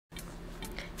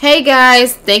Hey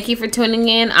guys, thank you for tuning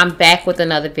in. I'm back with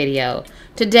another video.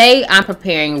 Today I'm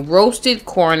preparing roasted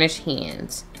Cornish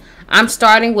hens. I'm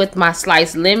starting with my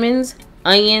sliced lemons,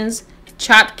 onions,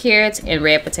 chopped carrots, and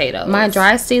red potatoes. My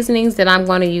dry seasonings that I'm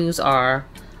going to use are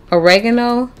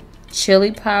oregano,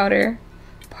 chili powder,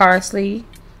 parsley,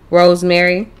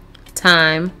 rosemary,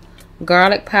 thyme,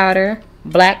 garlic powder,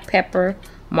 black pepper,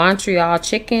 Montreal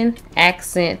chicken,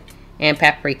 accent, and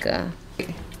paprika.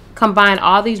 Combine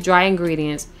all these dry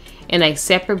ingredients in a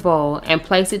separate bowl and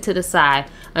place it to the side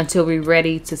until we're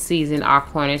ready to season our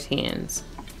Cornish hens.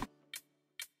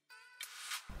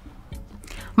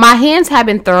 My hens have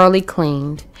been thoroughly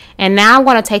cleaned, and now I'm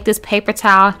going to take this paper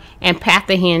towel and pat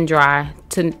the hen dry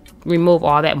to remove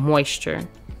all that moisture.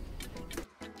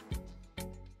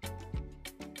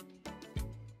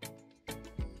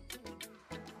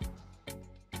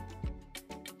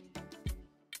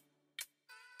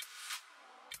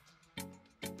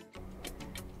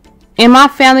 In my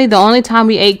family, the only time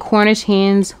we ate Cornish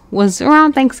hens was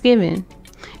around Thanksgiving.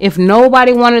 If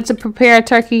nobody wanted to prepare a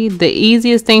turkey, the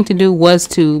easiest thing to do was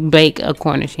to bake a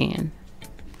Cornish hen.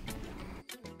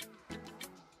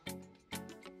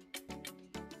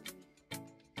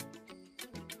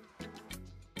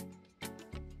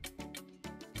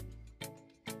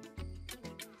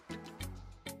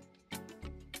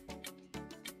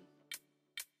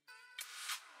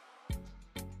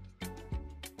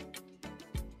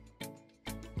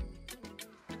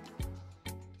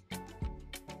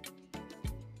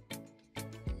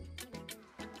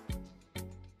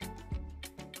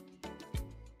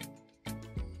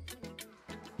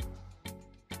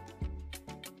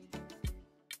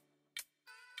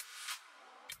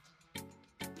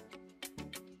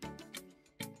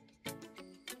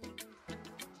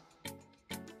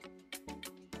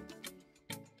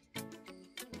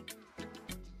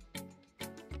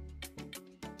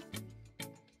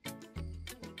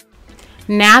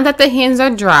 Now that the hens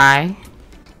are dry,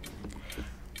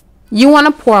 you want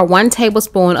to pour 1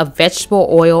 tablespoon of vegetable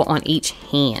oil on each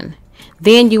hen.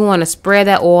 Then you want to spread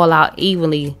that oil out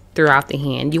evenly throughout the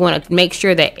hen. You want to make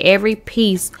sure that every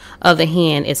piece of the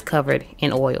hen is covered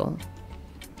in oil.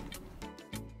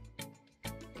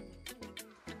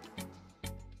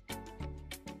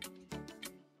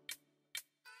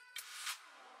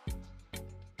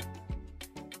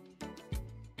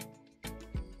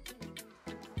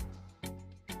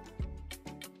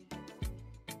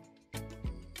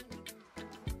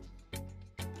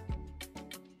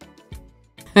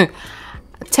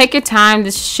 Take your time.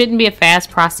 This shouldn't be a fast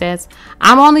process.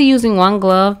 I'm only using 1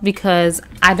 glove because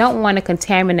I don't want to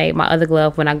contaminate my other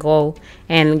glove when I go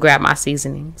and grab my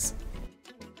seasonings.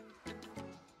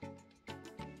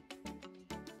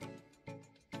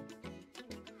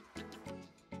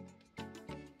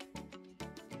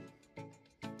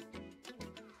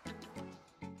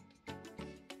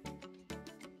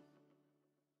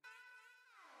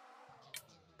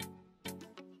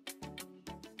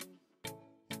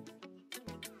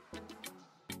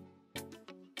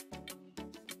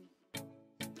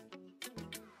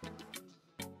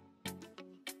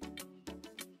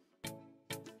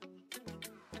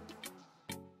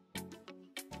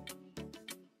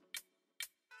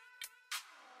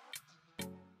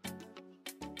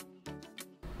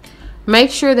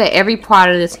 Make sure that every part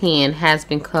of this hen has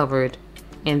been covered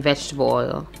in vegetable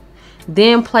oil.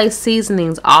 Then place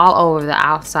seasonings all over the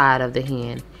outside of the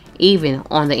hen, even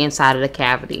on the inside of the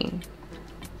cavity.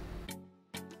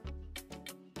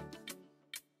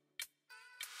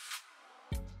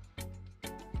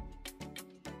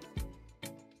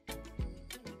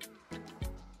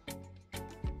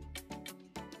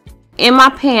 In my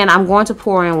pan, I'm going to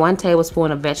pour in 1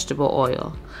 tablespoon of vegetable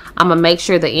oil. I'm going to make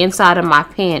sure the inside of my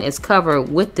pan is covered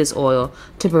with this oil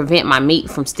to prevent my meat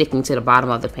from sticking to the bottom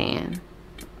of the pan.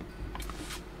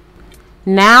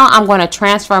 Now I'm going to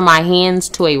transfer my hens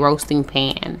to a roasting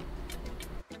pan.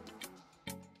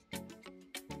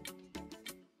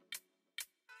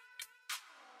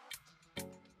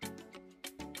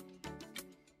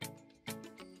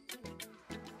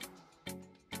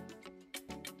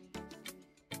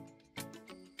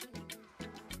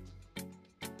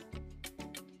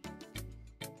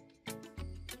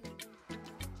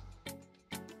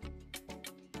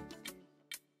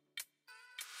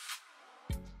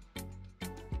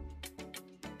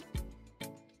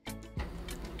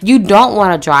 You don't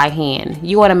want a dry hen.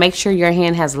 You want to make sure your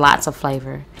hen has lots of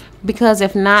flavor, because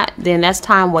if not, then that's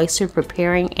time wasted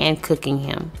preparing and cooking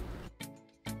him.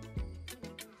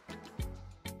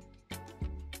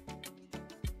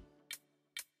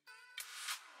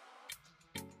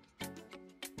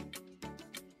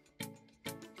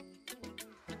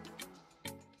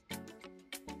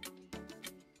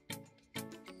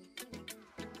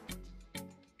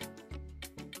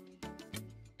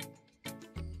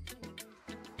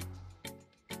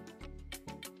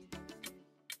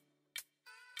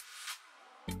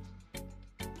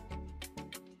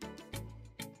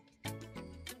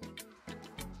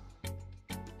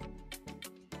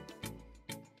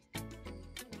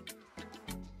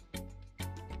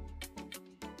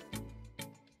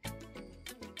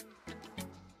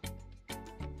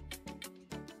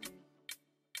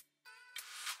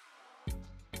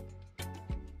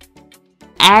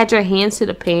 Add your hands to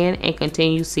the pan and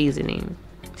continue seasoning.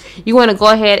 You want to go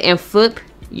ahead and flip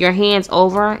your hands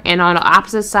over, and on the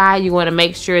opposite side you want to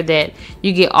make sure that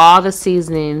you get all the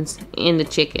seasonings in the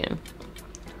chicken.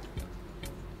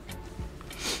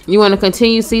 You want to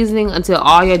continue seasoning until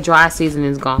all your dry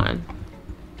seasoning is gone.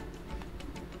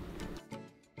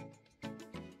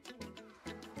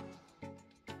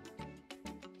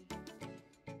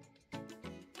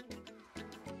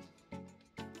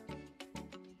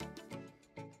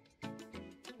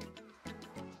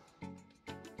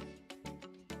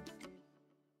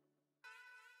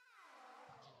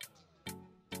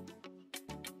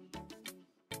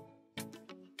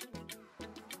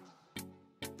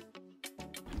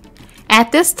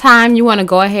 At this time, you want to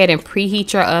go ahead and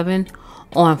preheat your oven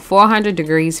on 400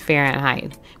 degrees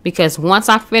Fahrenheit, because once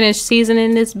I finish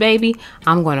seasoning this baby,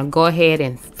 I'm going to go ahead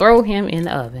and throw him in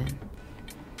the oven.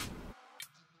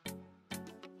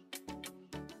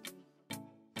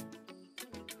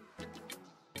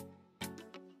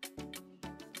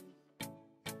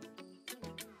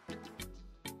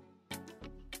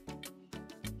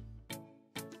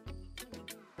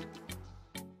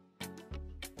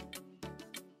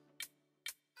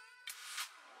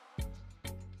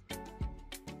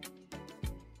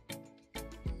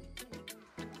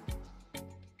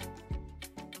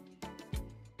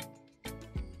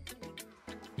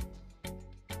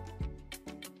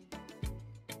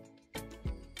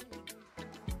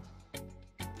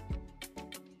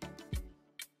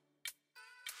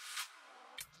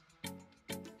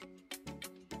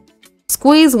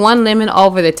 Squeeze 1 lemon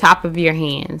over the top of your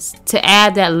hands to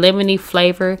add that lemony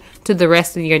flavor to the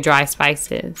rest of your dry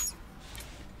spices.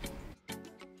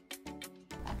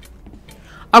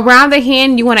 Around the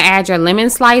hand, you want to add your lemon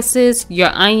slices,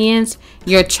 your onions,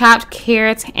 your chopped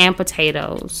carrots, and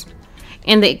potatoes.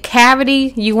 In the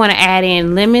cavity, you want to add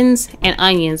in lemons and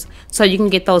onions so you can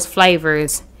get those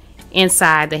flavors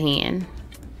inside the hand.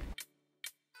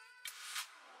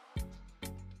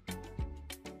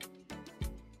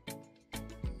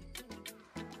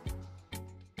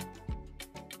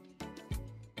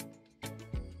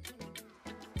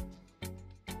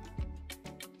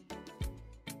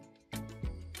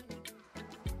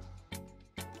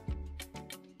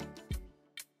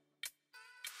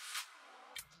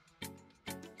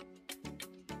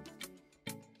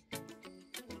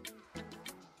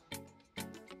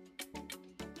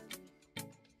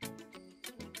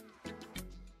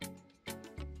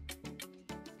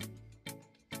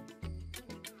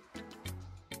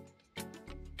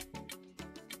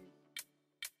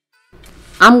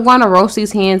 I'm going to roast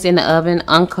these hands in the oven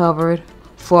uncovered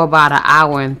for about 1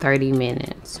 hour and 30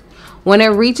 minutes. When it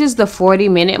reaches the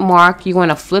 40-minute mark, you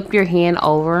want to flip your hand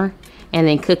over and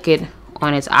then cook it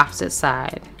on its opposite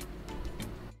side.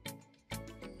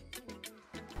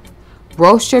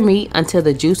 Roast your meat until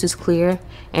the juice is clear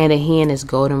and the hand is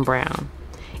golden brown.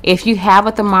 If you have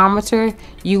a thermometer,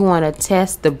 you want to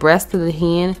test the breast of the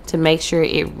hen to make sure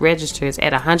it registers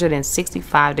at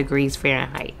 165 degrees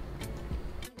Fahrenheit.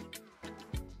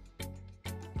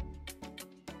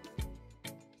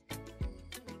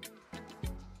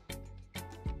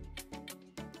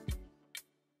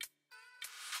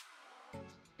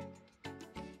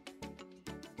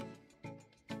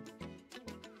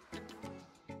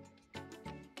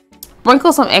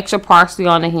 Sprinkle some extra parsley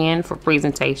on the hand for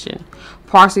presentation.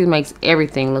 Parsley makes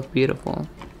everything look beautiful.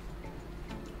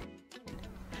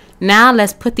 Now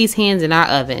let's put these hands in our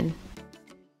oven.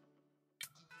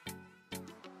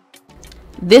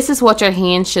 This is what your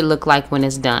hand should look like when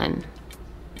it's done.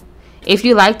 If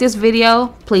you like this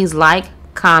video, please like,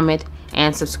 comment,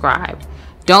 and subscribe.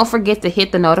 Don't forget to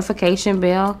hit the notification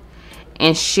bell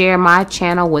and share my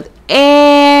channel with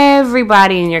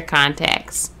everybody in your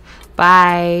contacts.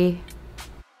 Bye.